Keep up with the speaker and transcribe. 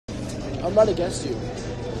I'm about to guess you.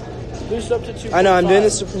 Boost up to 2.5. I know, I'm doing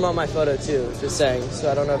this to promote my photo too, just saying.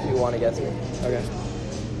 So I don't know if you want to guess me. Okay.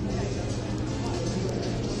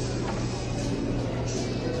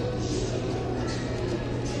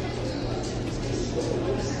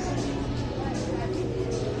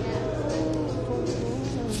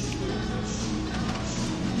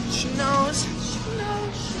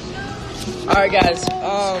 Alright guys,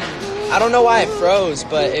 I don't know why it froze,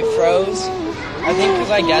 but it froze. I think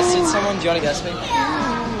because I guessed it. Someone, do you want to guess me?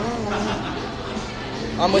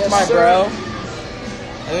 I'm with my bro.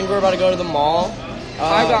 I think we're about to go to the mall.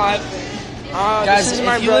 Hi guys. Guys,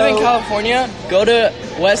 if you live in California, go to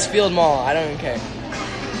Westfield Mall. I don't even care.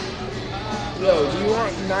 Yo, do you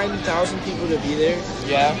want 90,000 people to be there?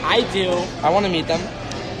 Yeah. I do. I want to meet them.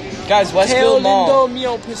 Guys, Westfield Mall.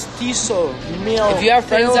 If you have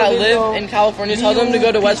friends that live in California, tell them to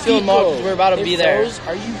go to Westfield Mall because we're about to be there.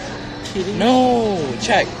 Are you kidding me? No,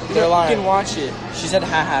 check. They're lying. You can watch it. She said,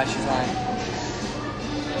 haha, she's lying.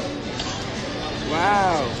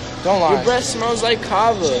 Wow. Don't lie. Your breath smells like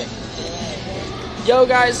kava. Yo,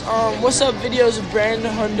 guys, what's up? Videos of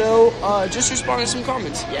Brandon Hundo. Just respond to some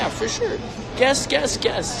comments. Yeah, for sure. Guess.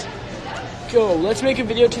 Go, let's make a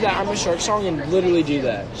video to that I'm a Shark song and literally do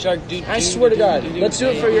that. Shark, dude. I swear to God. Let's do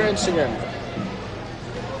it for your Instagram.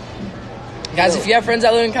 Guys, if you have friends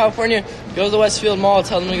that live in California, go to the Westfield Mall.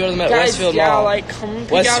 Tell them to go to the Westfield Mall. Like, come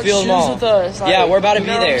pick Westfield out Mall. shoes with us. Like, yeah, we're about to be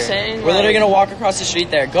know there. What I'm saying? We're literally gonna walk across the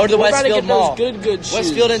street there. Go to the Westfield Mall. Those good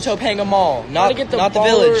shoes. Village and Topanga Mall, not the Baller,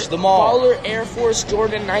 Village, the mall. Baller Air Force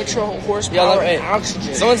Jordan Nitro horsepower and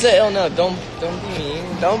oxygen. Someone said, "Oh no, don't be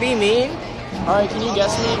mean. Don't be mean." All right, can you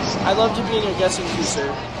guess me? I'd love to be in your guessing queue, sir.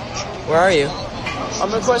 Where are you?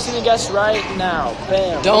 I'm requesting a guess right now.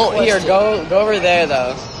 Bam. Don't go over there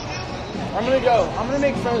though. I'm gonna go. I'm gonna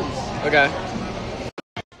make friends. Okay.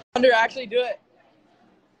 Hunter, actually do it.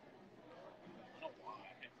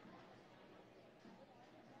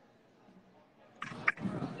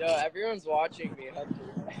 Yo, everyone's watching me, Hunter.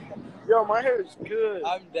 Yo, my hair is good.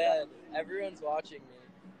 I'm dead. Everyone's watching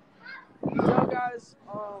me. Yo, guys,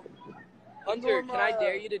 Hunter, can I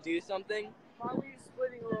dare you to do something? Probably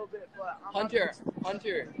splitting a little bit, but Hunter.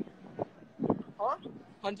 Huh?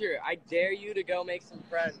 Hunter, I dare you to go make some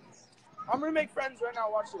friends. I'm gonna make friends right now.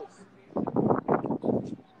 Watch this.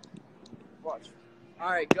 Watch. All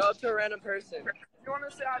right, go up to a random person. You want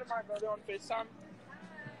to say hi to my brother on FaceTime?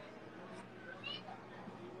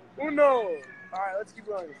 Oh no! All right, let's keep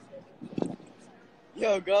going.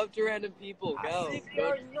 Yo, go up to random people. Go.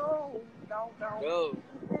 Go.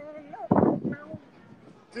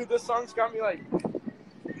 Dude, this song's got me like.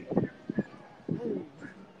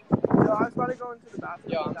 Yo, I was about to go into the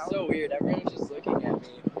bathroom. Yo, I'm so weird. Everyone's just looking at me.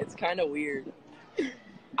 It's kind of weird.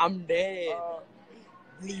 I'm dead.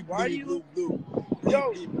 Why do you?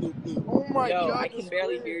 Yo, oh my God! I can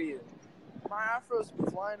barely hear you. My afro's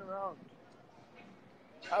flying around.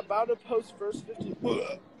 About to post verse 50.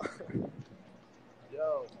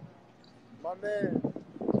 Yo, my man.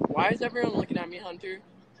 Why is everyone looking at me, Hunter?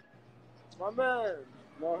 My man.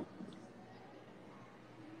 No.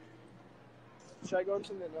 Should I go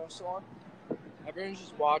into the nail salon? Everyone's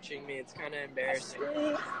just watching me. It's kind of embarrassing.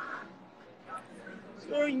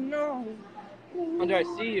 So you know. Hunter, I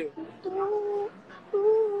see you.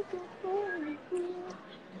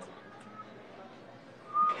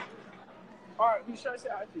 Alright, who should I say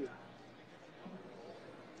hi to?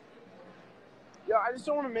 Yo, I just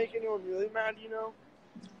don't want to make anyone really mad, you know?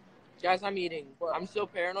 Guys, I'm eating. What? I'm so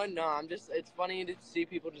paranoid. No, it's funny to see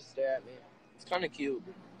people just stare at me. It's kind of cute.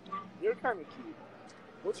 You're kind of cute.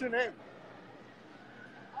 What's your name?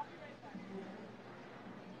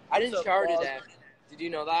 I didn't shower today. Did you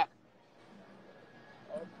know that?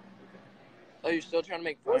 Oh, you're still trying to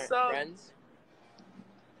make friends?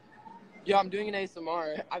 Yo, I'm doing an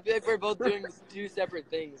ASMR. I feel like we're both doing two separate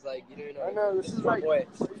things. Like, you know. I know, this is like a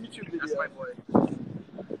YouTube video. That's my boy.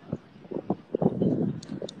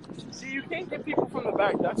 See, you can't get people from the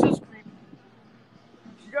back. That's just creepy.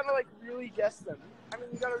 You gotta, like, really guess them. I mean,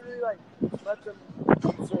 you gotta really, like, let them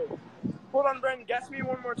observe. Hold on, Bren. Guess me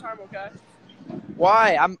one more time, okay?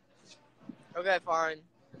 Why? Okay, fine.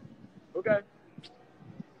 Okay.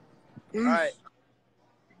 Alright.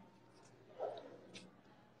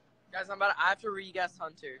 Guys, I have to re-guess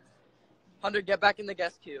Hunter. Hunter, get back in the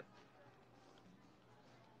guest queue.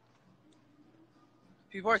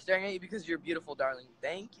 People are staring at you because you're beautiful, darling.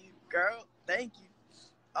 Thank you, girl. Thank you.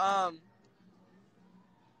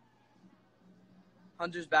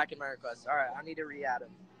 Hunter's back in my request. Alright, I need to re-add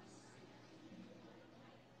him.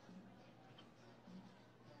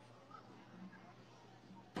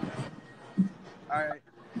 Alright.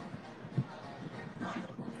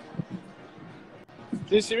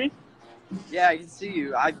 Do you see me? Yeah, I can see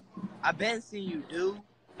you. I've been seeing you, dude.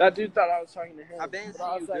 That dude thought I was talking to him. I've been But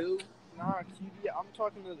I seeing was you, like, dude. nah, cutie, I'm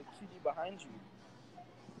talking to the cutie behind you.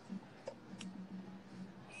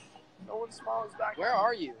 No one smiles back. Where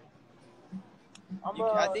are you?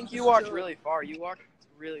 I think you just walked chilling. really far. You walked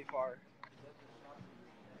really far.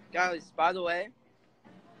 Guys, by the way.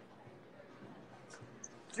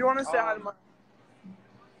 Do you want to say hi to my...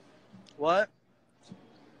 What?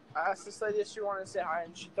 I asked this lady if she wanted to say hi,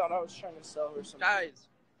 and she thought I was trying to sell her something. Guys,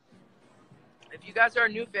 if you guys are a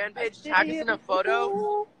new fan page, tag us in a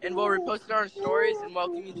photo, and we'll repost it on our stories and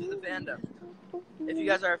welcome you to the fandom. If you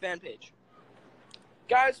guys are a fan page.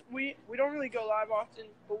 Guys, we don't really go live often,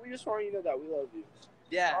 but we just want you to know that we love you.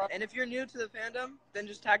 Yeah, and if you're new to the fandom, then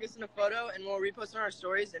just tag us in a photo, and we'll repost on our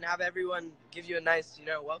stories and have everyone give you a nice,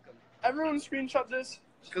 welcome. Everyone screenshot this.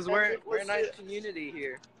 Because we're a nice community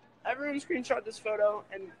here. Everyone screenshot this photo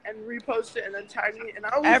and repost it and then tag me, and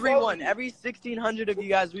I will Everyone, follow you. every 1,600 of you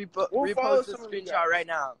guys We'll repost this screenshot right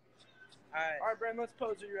now. Alright, Brandon, let's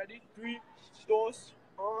pose. Are you ready? 3, 2,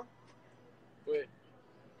 1. Wait.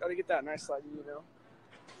 Gotta get that nice lighting,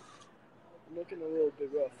 I'm looking a little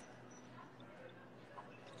bit rough.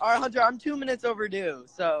 Alright, Hunter, I'm 2 minutes overdue,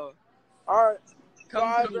 so. Alright. Come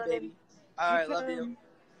Bye, to me, Brandon. baby. Alright, love you.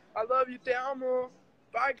 I love you, te amo.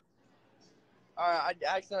 Bye. Alright,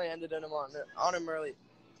 I accidentally ended him on him early.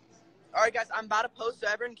 Alright, guys, I'm about to post, so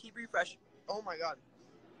everyone keep refreshing. Oh my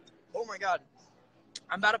god.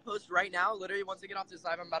 I'm about to post right now. Literally, once I get off this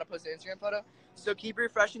live, I'm about to post an Instagram photo. So keep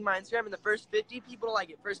refreshing my Instagram, and the first 50 people to like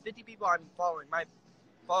it, first 50 people I'm following, my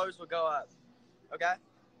followers will go up. Okay?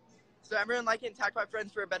 So everyone like it and tag my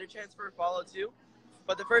friends for a better chance for a follow too.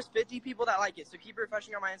 But the first 50 people that like it. So keep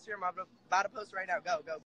refreshing on my Instagram. I'm about to post right now. Go.